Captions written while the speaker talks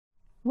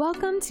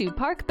Welcome to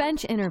Park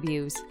Bench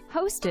Interviews,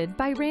 hosted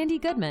by Randy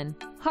Goodman,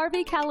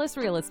 Harvey Callis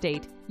Real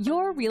Estate,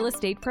 your real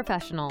estate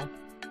professional.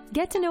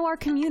 Get to know our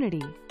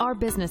community, our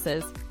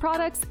businesses,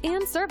 products,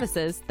 and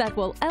services that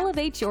will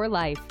elevate your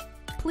life.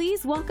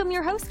 Please welcome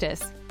your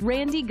hostess,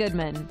 Randy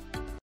Goodman.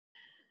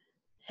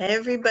 Hey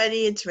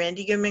everybody, it's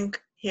Randy Goodman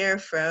here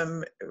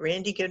from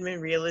Randy Goodman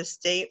Real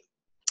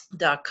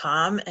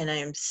Estate.com, and I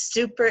am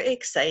super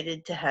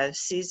excited to have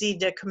Susie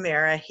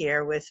DeCamara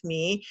here with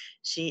me.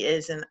 She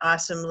is an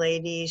awesome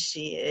lady.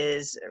 She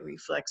is a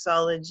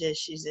reflexologist.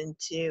 She's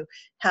into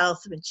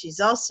health, but she's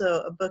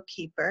also a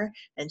bookkeeper,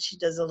 and she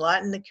does a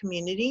lot in the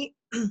community.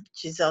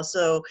 She's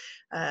also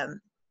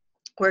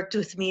worked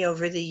with me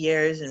over the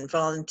years and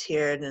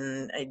volunteered,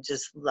 and I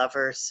just love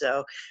her.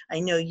 So I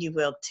know you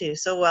will too.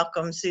 So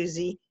welcome,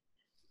 Susie.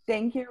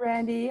 Thank you,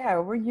 Randy.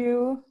 How are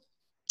you?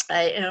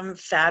 I am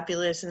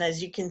fabulous, and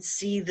as you can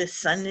see, the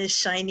sun is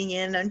shining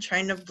in. I'm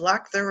trying to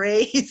block the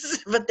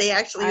rays, but they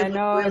actually I look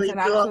know really it's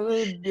an cool.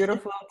 absolutely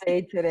beautiful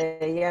day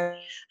today. Yes,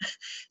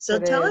 So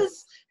tell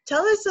us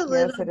a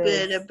little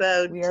bit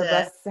about. We are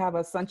blessed to have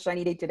a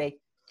sunshiny day today.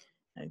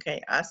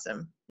 Okay,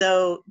 awesome.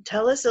 So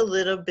tell us a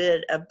little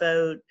bit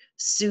about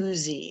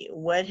Susie.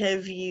 What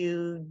have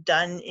you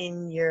done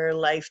in your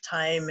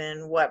lifetime,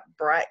 and what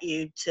brought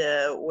you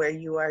to where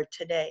you are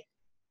today?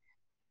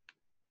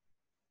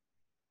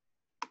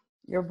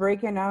 You're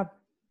breaking up.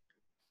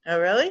 Oh,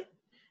 really?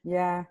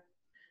 Yeah.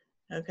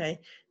 Okay.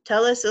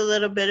 Tell us a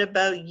little bit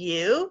about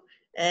you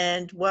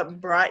and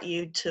what brought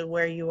you to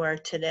where you are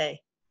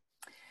today.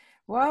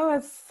 Well,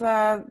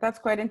 that's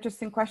quite an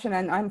interesting question.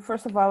 And I'm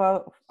first and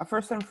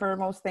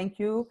foremost, thank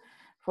you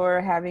for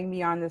having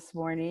me on this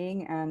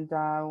morning and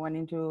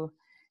wanting to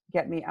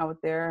get me out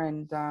there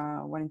and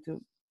wanting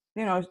to,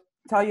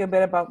 tell you a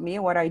bit about me,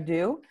 what I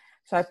do.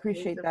 So I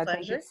appreciate that. Pleasure.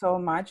 Thank you so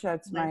much.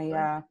 That's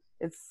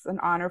it's an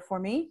honor for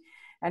me.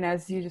 And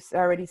as you just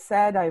already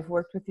said, I've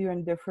worked with you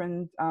in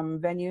different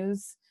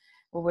venues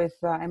with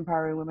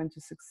Empowering Women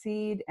to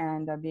Succeed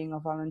and being a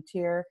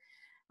volunteer.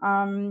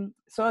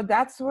 So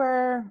that's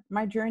where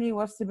my journey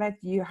was to meet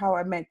you, how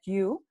I met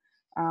you,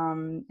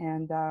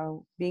 and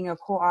being a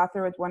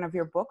co-author with one of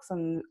your books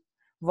on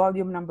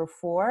volume number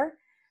 4,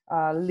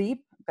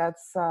 Leap.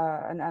 That's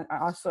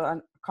also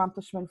an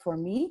accomplishment for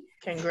me.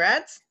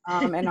 Congrats.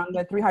 And on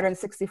the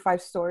 365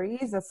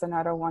 stories, that's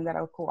another one that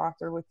I'll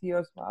co-author with you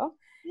as well.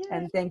 Yeah.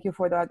 And thank you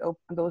for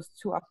those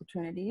 2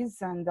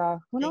 opportunities. And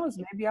who knows,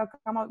 maybe I'll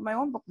come out with my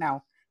own book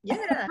now.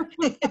 Yeah,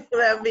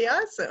 that would be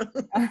awesome.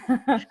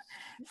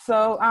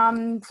 So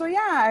yeah,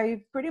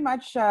 I pretty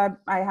much, I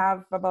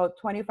have about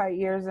 25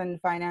 years in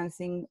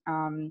financing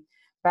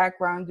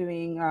background,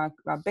 doing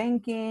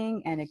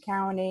banking and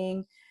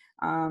accounting.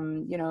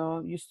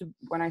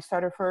 When I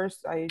started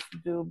first, I used to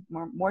do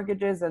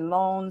mortgages and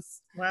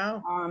loans.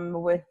 Wow.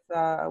 With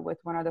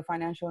one of the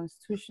financial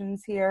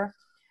institutions here.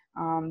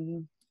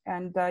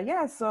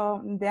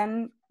 So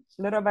then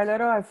little by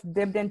little, I've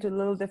dipped into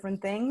little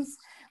different things,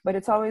 but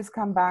it's always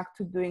come back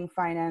to doing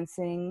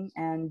financing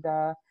and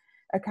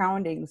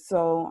accounting.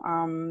 So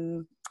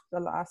the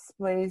last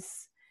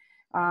place,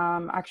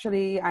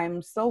 actually,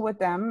 I'm still with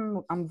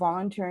them. I'm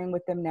volunteering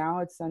with them now.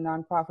 It's a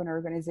nonprofit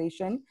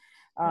organization.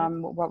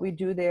 What we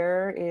do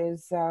there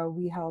is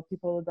we help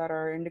people that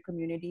are in the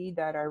community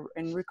that are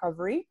in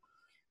recovery.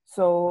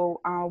 So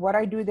what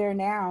I do there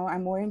now,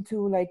 I'm more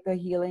into like the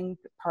healing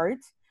part.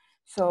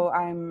 So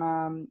I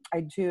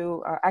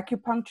do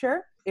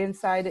acupuncture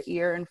inside the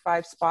ear in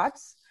 5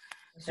 spots.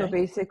 Okay. So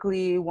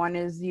basically, one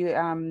is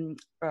the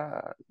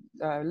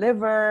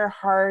liver,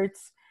 heart,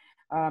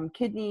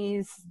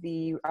 kidneys.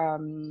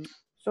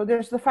 So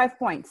there's the 5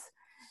 points,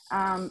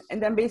 and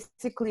then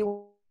basically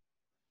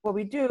what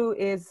we do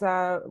is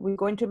we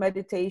go into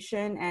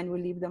meditation and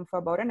we leave them for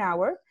about an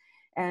hour,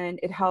 and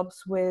it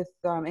helps with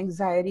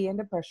anxiety and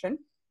depression.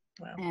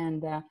 Wow.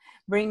 And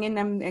bringing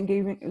them and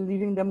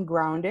leaving them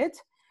grounded.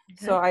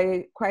 Okay. So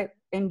I quite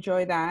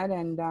enjoy that,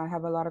 and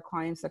have a lot of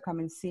clients that come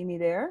and see me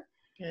there.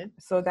 Good.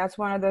 So that's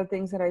one of the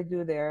things that I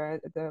do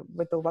there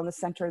with the wellness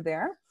center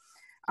there.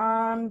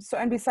 And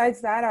besides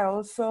that, I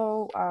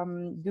also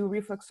do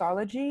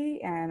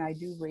reflexology, and I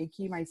do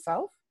Reiki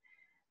myself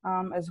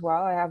as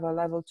well. I have a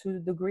level 2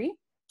 degree.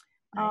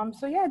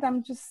 So yeah,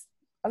 I'm just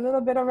a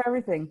little bit of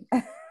everything.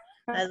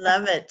 I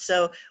love it.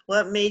 So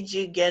what made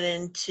you get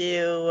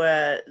into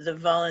the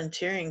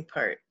volunteering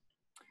part?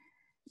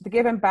 The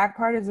give and back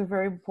part is a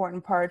very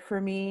important part for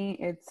me.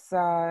 It's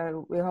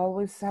we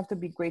always have to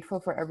be grateful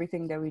for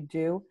everything that we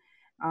do.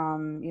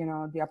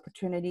 The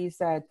opportunities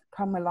that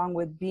come along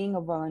with being a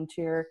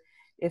volunteer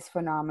is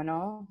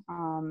phenomenal.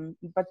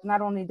 But not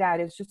only that,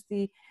 it's just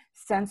the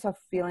sense of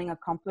feeling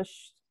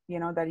accomplished,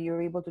 that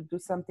you're able to do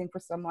something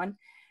for someone,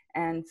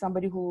 and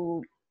somebody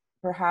who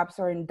perhaps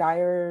are in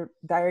dire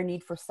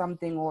need for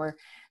something, or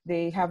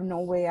they have no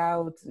way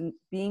out.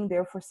 Being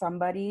there for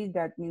somebody,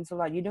 that means a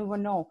lot. You don't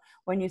even know,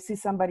 when you see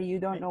somebody, you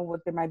don't know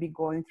what they might be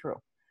going through.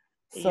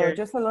 So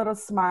just a little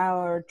smile,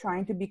 or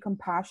trying to be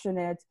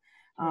compassionate,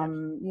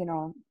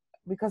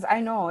 because I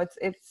know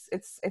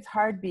it's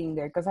hard being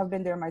there, because I've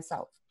been there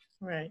myself.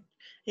 Right.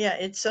 Yeah,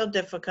 it's so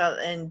difficult,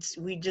 and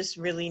we just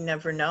really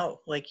never know.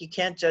 Like, you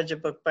can't judge a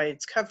book by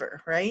its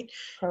cover, right?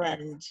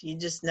 Correct. And you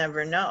just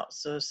never know.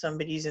 So if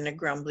somebody's in a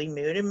grumbly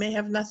mood, it may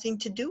have nothing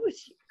to do with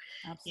you.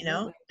 You know,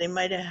 Absolutely. they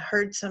might have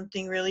heard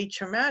something really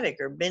traumatic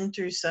or been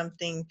through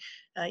something,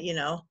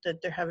 that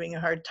they're having a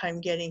hard time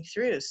getting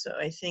through. So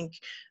I think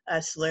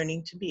us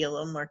learning to be a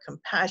little more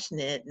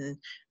compassionate, and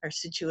our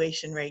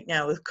situation right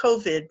now with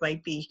COVID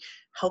might be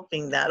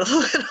helping that a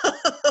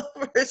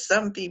little for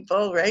some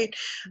people, right?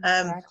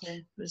 Um,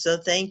 Exactly. so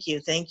thank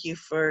you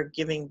for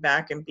giving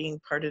back and being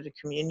part of the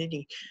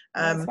community.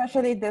 Yeah, Um,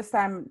 especially this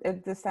time,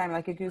 at this time,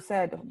 like you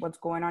said, what's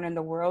going on in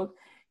the world,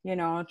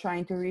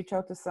 trying to reach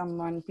out to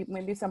someone, people,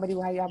 maybe somebody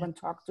who you haven't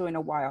talked to in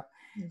a while,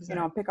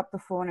 exactly. pick up the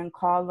phone and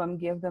call them,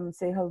 give them,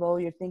 say hello,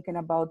 you're thinking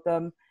about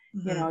them,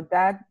 Mhm.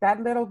 that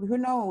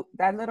little,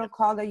 that little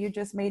call that you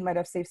just made might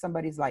have saved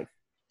somebody's life.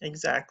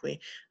 Exactly.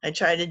 I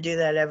try to do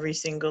that every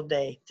single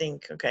day.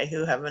 Think, okay,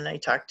 who haven't I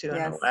talked to in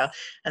a Yes, while?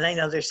 And I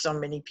know there's so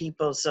many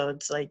people, so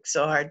it's like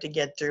so hard to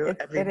get through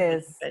it everybody.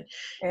 is. But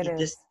It you is.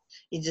 just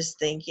you just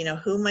think,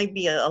 who might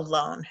be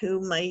alone, who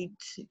might,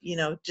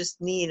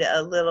 just need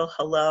a little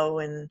hello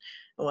and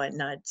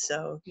whatnot.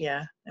 So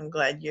yeah, I'm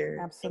glad you're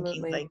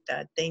thinking Absolutely. like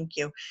that. Thank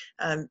you.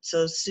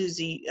 So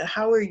Susie,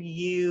 how are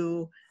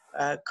you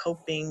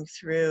coping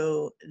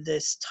through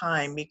this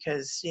time?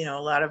 Because a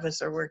lot of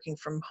us are working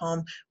from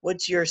home.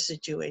 What's your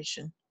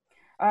situation?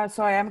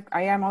 So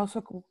I am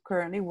also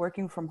currently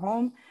working from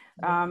home.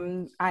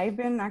 I've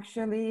been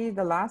actually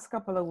the last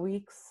couple of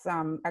weeks.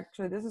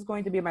 Actually, this is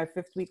going to be my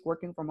fifth week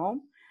working from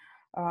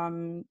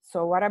home.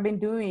 So what I've been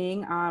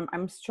doing, I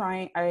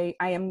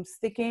am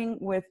sticking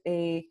with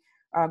a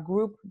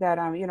group that,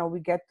 we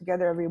get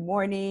together every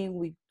morning.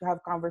 We have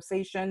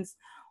conversations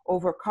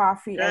over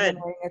coffee every Good.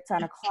 morning at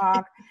 10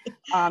 o'clock.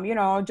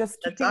 Just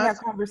That's keeping that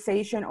awesome.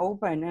 conversation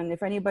open. And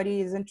if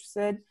anybody is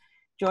interested,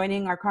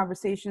 joining our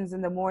conversations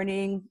in the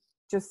morning,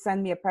 just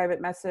send me a private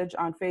message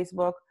on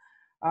Facebook,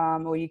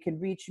 or you can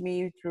reach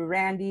me through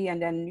Randy,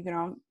 and then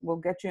we'll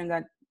get you in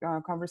that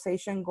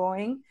conversation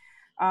going.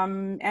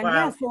 And yeah,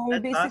 Wow, so we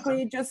that's awesome.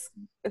 basically just,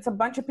 it's a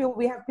bunch of people.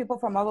 We have people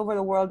from all over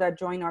the world that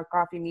join our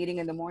coffee meeting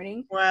in the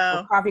morning, or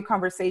Wow. coffee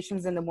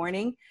conversations in the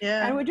morning,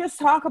 Yeah. and we just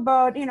talk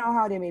about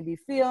how they may be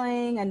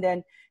feeling, and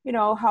then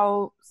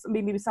how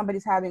maybe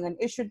somebody's having an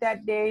issue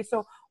that day.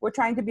 So we're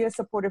trying to be a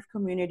supportive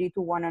community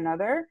to one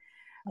another.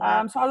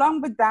 Wow. So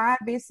along with that,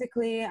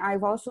 basically,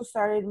 I've also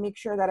started to make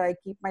sure that I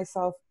keep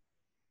myself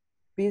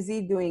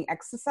busy doing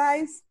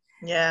exercise.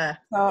 Yeah.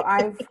 So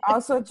I've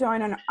also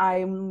joined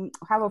I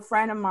have a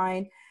friend of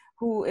mine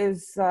who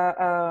is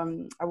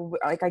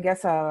like, I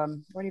guess,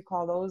 what do you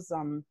call those,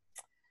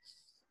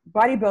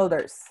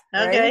 bodybuilders,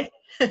 right?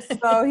 Okay.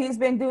 So he's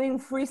been doing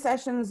free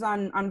sessions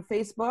on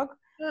Facebook.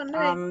 Oh, nice.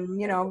 um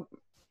you know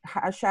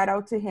a shout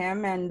out to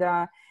him. And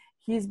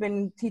he's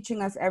been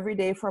teaching us every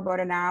day for about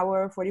an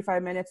hour,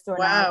 45 minutes to an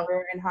Wow.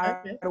 hour, and how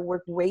Okay. to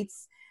work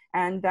weights.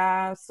 And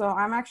so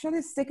I'm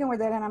actually sticking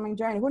with it, and I'm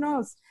enjoying it. Who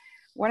knows,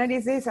 one of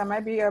these days I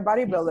might be a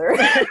bodybuilder.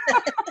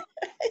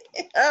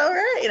 All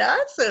right.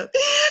 Awesome.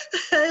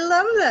 I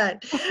love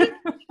that.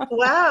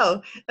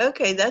 Wow.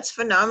 Okay, that's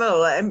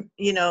phenomenal.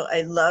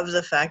 I love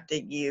the fact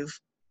that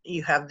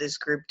you have this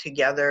group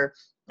together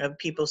of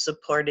people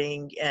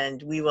supporting,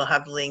 and we will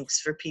have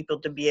links for people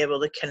to be able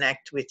to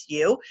connect with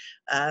you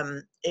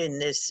in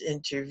this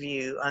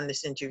interview on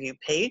this interview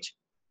page.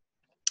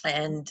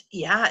 And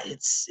yeah,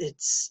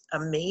 it's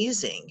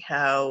amazing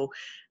how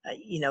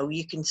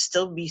you can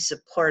still be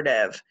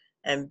supportive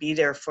and be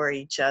there for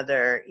each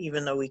other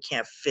even though we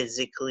can't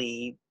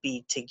physically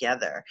be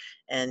together.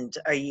 And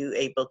are you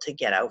able to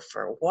get out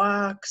for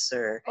walks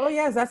or? Oh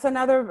yes, that's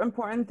another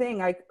important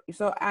thing.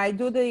 So I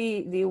do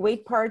the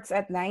weight parts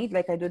at night,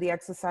 like I do the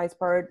exercise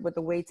part with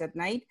the weights at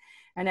night,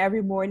 and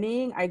every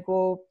morning I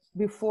go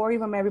before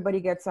even everybody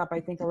gets up. I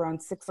think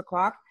around 6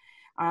 o'clock.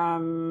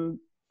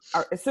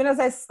 As soon as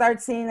I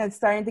start seeing it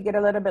starting to get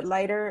a little bit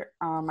lighter,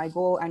 I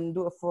go and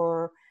do it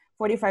for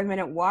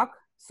 45-minute walk.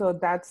 So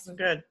that's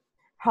Good.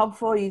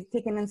 helpful. You're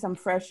taking in some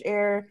fresh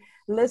air,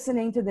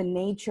 listening to the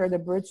nature, the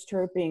birds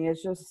chirping.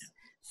 It's just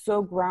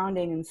so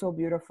grounding and so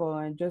beautiful,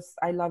 and just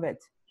I love it.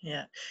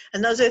 Yeah,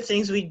 and those are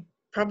things we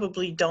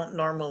probably don't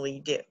normally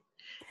do,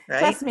 right?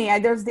 Trust me,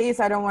 there's days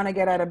I don't want to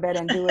get out of bed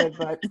and do it,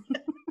 but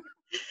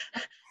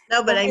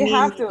No, but but I we mean,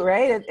 have to,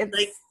 right? like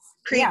It's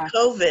yeah,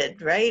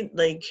 pre-COVID, right?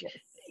 Like yes,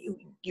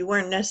 you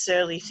weren't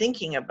necessarily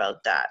thinking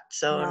about that.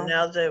 So no,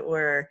 now that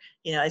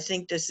I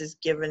think this has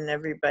given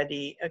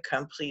everybody a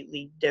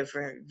completely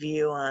different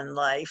view on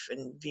life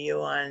and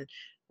view on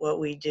what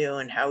we do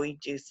and how we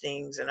do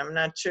things. And I'm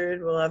not sure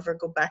it will ever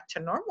go back to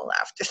normal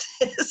after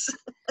this.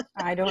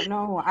 I don't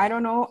know. I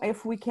don't know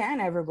if we can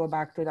ever go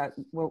back to that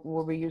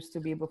where we used to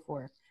be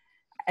before.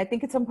 I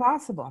think it's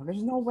impossible.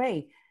 There's no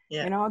way.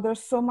 Yeah.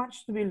 There's so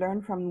much to be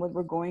learned from what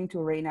we're going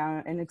through right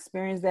now, and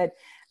experience that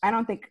I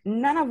don't think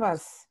none of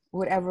us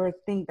would ever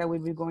think that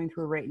we'd be going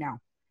through right now.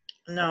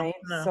 No, Right.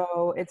 no.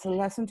 So it's a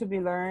lesson to be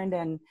learned.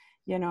 And,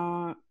 you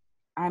know,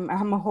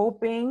 I'm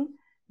hoping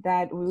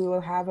that we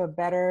will have a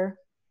better,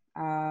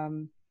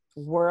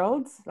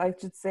 world, I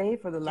should say,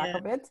 for the lack Yeah.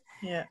 of it.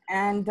 Yeah.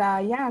 And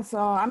yeah, so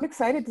I'm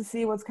excited to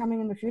see what's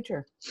coming in the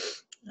future.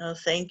 Oh,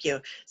 thank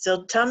you.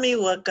 So tell me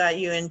what got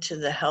you into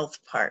the health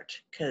part,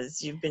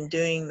 because you've been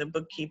doing the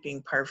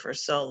bookkeeping part for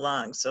so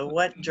long. So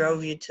what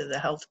drove you to the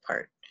health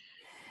part?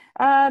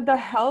 The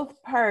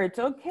health part.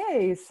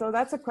 Okay, so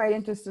that's a quite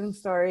interesting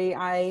story.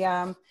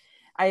 I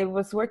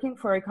was working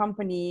for a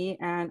company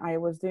and I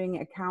was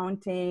doing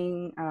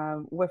accounting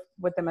with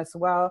them as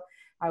well.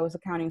 I was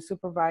accounting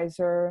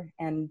supervisor,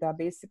 and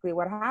basically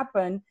what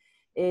happened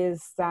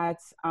is that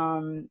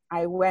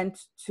I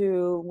went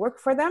to work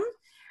for them.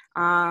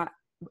 Uh,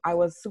 I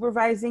was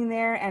supervising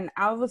there, and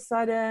all of a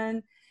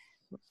sudden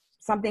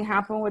something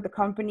happened with the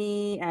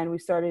company, and we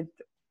started,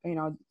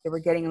 they were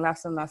getting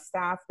less and less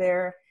staff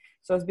there.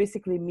 So it's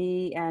basically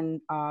me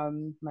and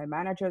my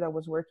manager that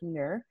was working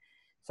there.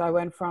 So I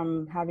went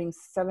from having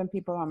 7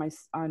 people on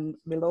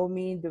below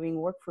me doing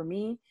work for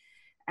me,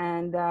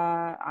 and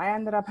I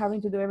ended up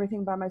having to do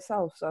everything by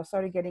myself. So I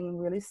started getting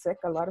really sick,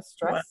 a lot of Wow.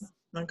 stress,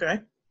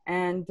 Okay.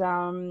 and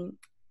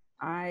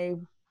I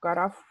got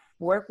off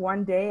work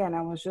one day and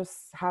I was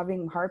just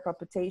having heart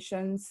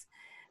palpitations.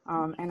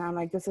 And I'm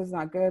like, this is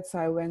not good. So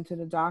I went to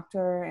the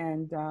doctor,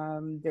 and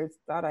they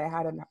thought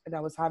that I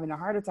was having a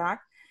heart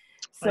attack.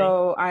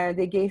 So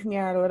they gave me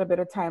a little bit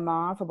of time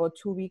off, about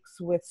 2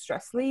 weeks with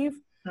stress leave.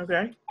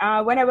 Okay.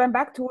 When I went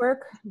back to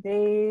work,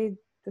 they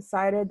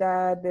decided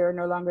that they're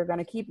no longer going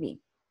to keep me.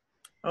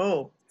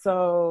 Oh.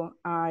 So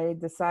I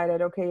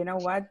decided, okay, you know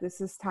what? This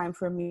is time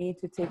for me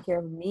to take care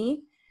of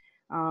me.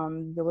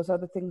 There was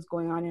other things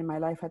going on in my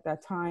life at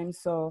that time.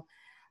 So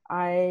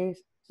I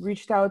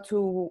reached out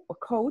to a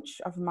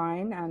coach of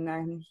mine,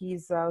 and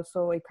he's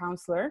also a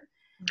counselor.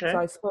 Okay. So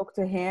I spoke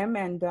to him,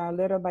 and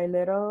little by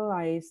little,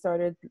 I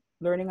started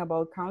learning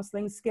about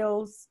counseling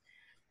skills,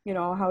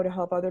 how to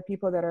help other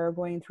people that are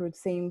going through the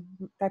same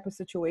type of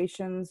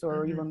situations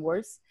or even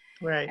worse.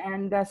 Right.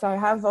 And so I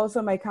have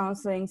also my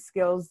counseling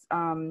skills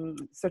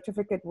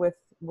certificate with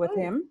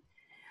him.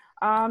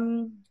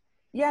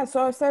 Yeah,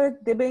 so I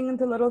started dipping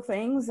into little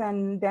things,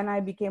 and then I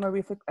became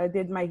I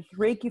did my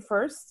Reiki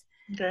first.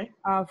 Okay.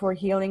 For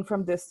healing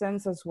from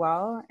distance as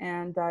well.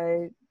 And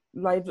I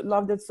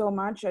loved it so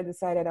much, I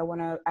decided I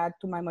want to add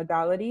to my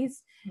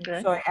modalities.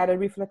 Okay. So I added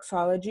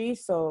reflexology.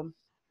 So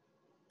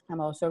I'm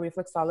also a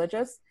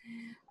reflexologist.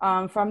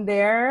 From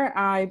there,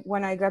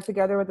 when I got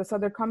together with this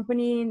other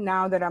company,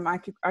 now that I'm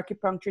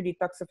acupuncture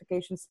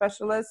detoxification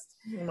specialist.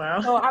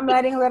 Wow. So I'm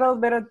adding a little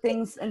bit of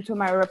things into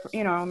my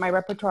my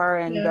repertoire,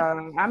 and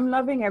I'm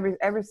loving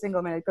every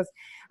single minute, because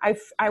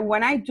I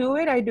when I do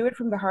it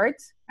from the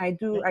heart. I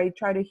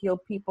try to heal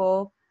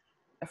people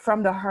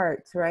from the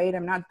heart, right?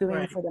 I'm not doing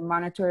it for the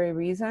monetary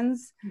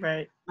reasons.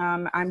 Right.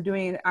 I'm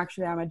doing it,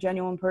 actually, I'm a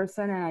genuine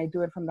person, and I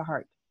do it from the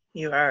heart.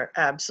 You are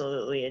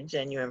absolutely a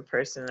genuine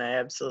person. I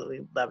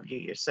absolutely love you.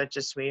 You're such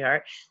a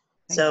sweetheart.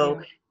 Thank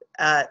you.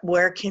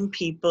 Where can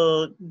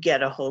people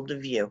get a hold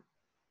of you?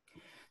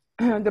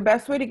 The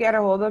best way to get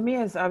a hold of me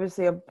is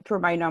obviously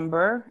through my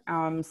number,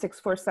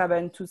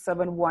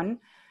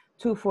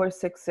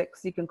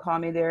 647-271-2466. You can call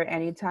me there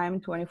anytime,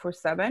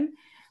 24/7.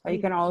 You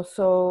can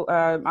also,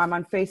 I'm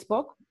on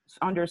Facebook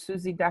under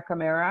Suzie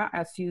Dacamera,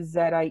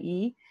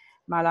 Suzie.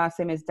 My last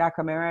name is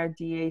Dacamera,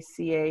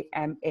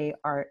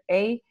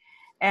 Dacamara.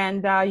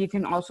 And you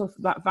can also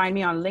find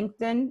me on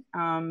LinkedIn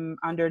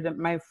under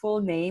my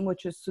full name,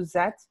 which is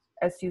Suzette,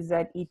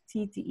 Suzette.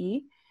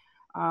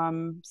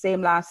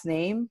 Same last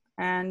name.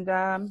 And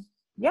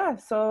yeah,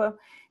 so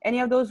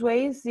any of those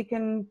ways you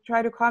can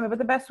try to call me, but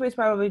the best way is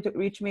probably to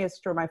reach me is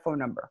through my phone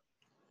number.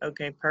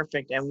 Okay,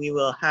 perfect. And we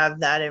will have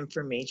that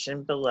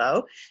information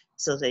below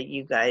so that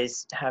you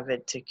guys have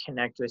it to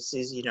connect with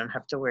Suzie. You don't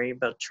have to worry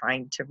about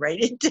trying to write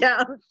it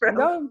down.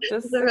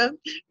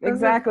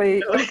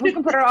 Exactly. We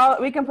can put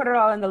it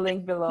all in the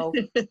link below.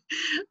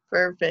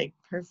 Perfect.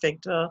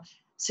 Well,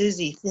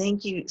 Suzie,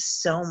 thank you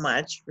so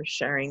much for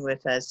sharing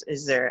with us.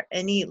 Is there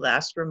any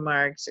last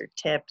remarks or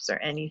tips or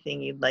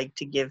anything you'd like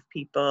to give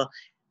people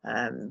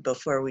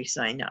before we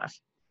sign off?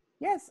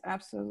 Yes,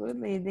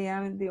 absolutely. The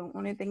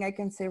only thing I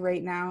can say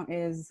right now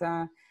is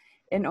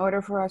in order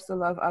for us to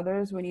love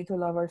others, we need to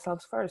love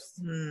ourselves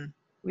first.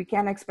 We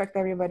can't expect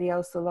everybody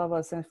else to love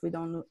us if we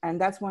don't. And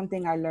that's one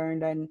thing I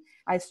learned, and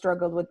I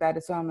struggled with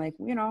that. So I'm like,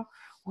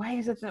 why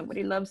is it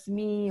nobody loves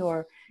me?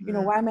 Or,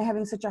 why am I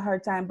having such a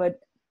hard time? But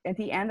at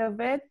the end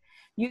of it,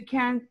 you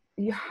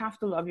have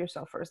to love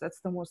yourself first. That's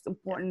the most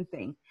important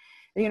thing.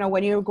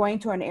 When you're going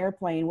to an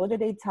airplane, what do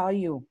they tell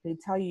you? They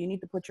tell you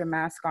need to put your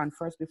mask on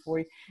first before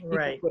you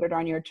can put it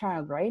on your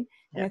child, right?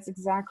 And it's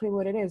exactly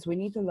what it is. We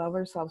need to love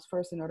ourselves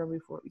first in order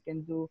before we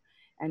can do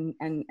and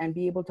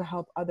be able to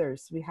help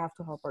others. We have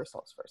to help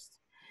ourselves first.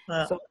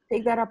 So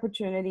take that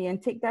opportunity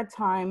and take that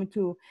time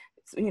to,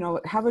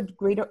 have a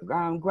great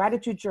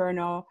gratitude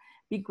journal.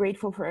 Be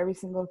grateful for every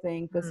single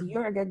thing, because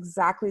you're at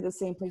exactly the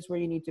same place where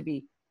you need to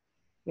be.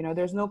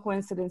 There's no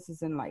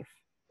coincidences in life.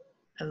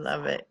 I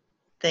love it.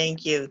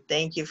 Thank you.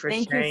 Thank you for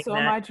sharing that. Thank you so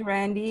much,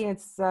 Randy.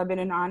 It's been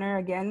an honor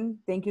again.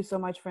 Thank you so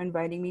much for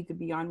inviting me to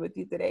be on with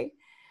you today.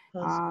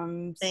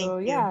 Thank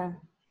you.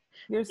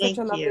 You're such a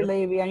Thank lovely you.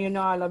 lady, and you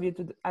know I love you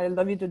to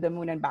the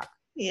moon and back.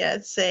 Yeah,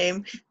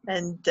 same.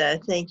 And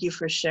thank you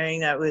for sharing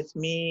that with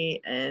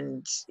me.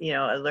 And,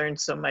 I learned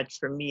so much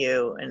from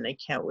you, and I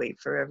can't wait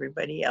for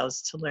everybody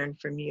else to learn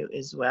from you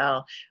as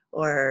well,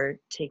 or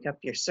take up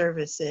your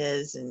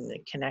services and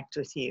connect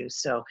with you.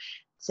 So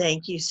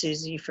thank you,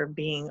 Susie, for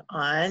being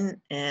on,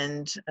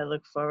 and I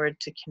look forward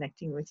to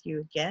connecting with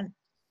you again.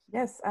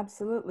 Yes,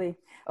 absolutely.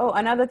 Oh,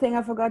 another thing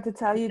I forgot to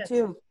tell you Yes.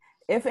 too.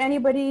 If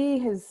anybody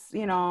has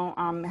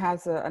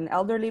an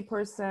elderly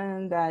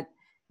person that,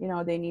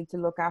 they need to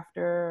look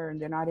after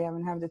and they're not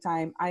even have the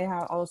time, I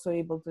have also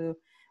able to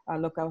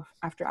look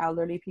after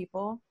elderly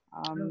people.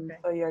 Okay.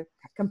 So your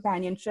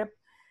companionship.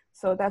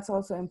 So that's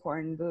also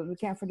important. We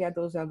can't forget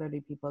those elderly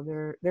people.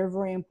 They're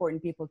very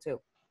important people too.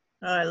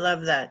 Oh, I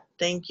love that.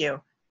 Thank you.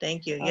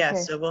 Thank you. Yeah,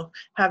 Okay. so we'll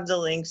have the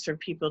links for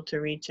people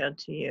to reach out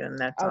to you, and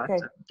that's Okay.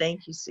 awesome.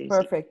 Thank you, Susie.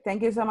 Perfect.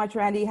 Thank you so much,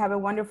 Randy. Have a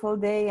wonderful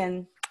day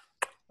and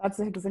lots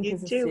of hugs and You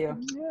kisses too. to you.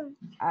 Yeah,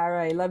 All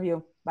right. Love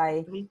you.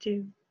 Bye. me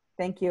too.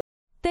 Thank you.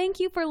 Thank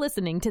you for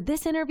listening to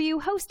this interview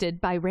hosted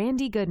by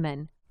Randy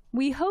Goodman.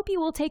 We hope you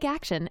will take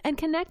action and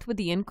connect with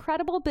the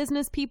incredible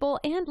business people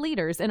and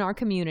leaders in our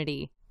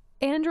community.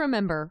 And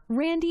remember,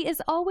 Randy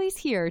is always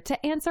here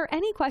to answer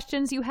any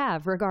questions you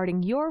have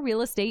regarding your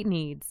real estate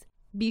needs.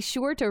 Be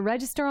sure to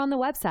register on the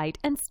website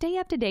and stay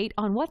up to date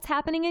on what's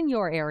happening in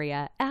your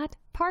area at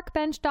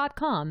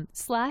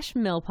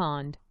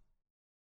parkbench.com/millpond.